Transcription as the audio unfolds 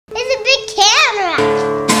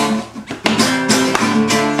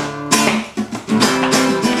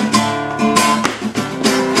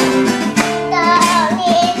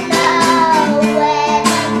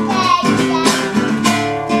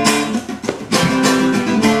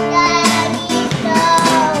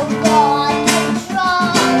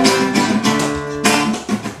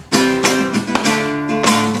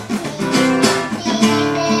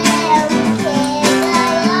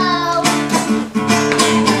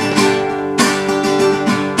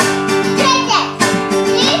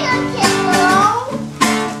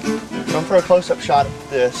close-up shot of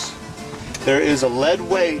this. There is a lead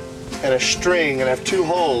weight and a string, and I have 2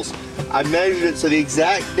 holes. I measured it so the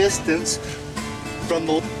exact distance from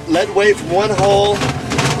the lead weight from one hole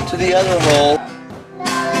to the other hole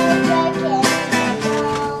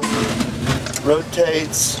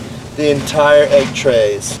rotates the entire egg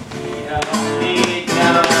trays.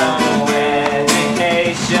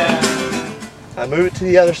 I move it to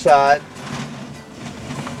the other side,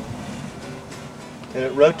 and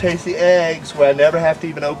it rotates the eggs where I never have to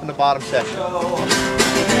even open the bottom section.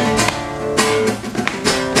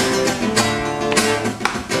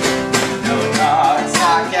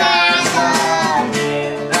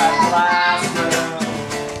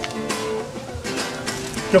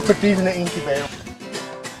 You'll put these in the incubator.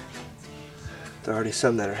 There are already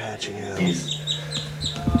some that are hatching out.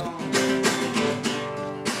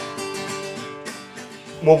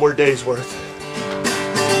 One more day's worth.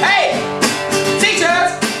 Hey!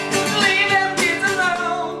 Teachers! Leave them kids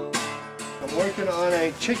alone! I'm working on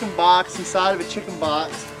a chicken box. Inside of a chicken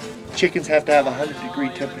box, chickens have to have a 100-degree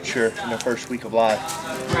temperature in their first week of life.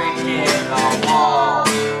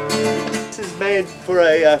 This is made for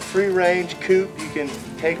a free-range coop you can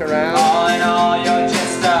take around. All in all, you're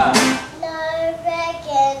just a... No break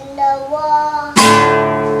in the wall.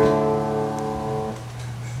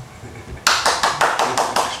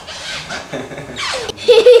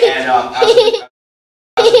 And I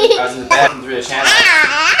was in the bathroom through the channel.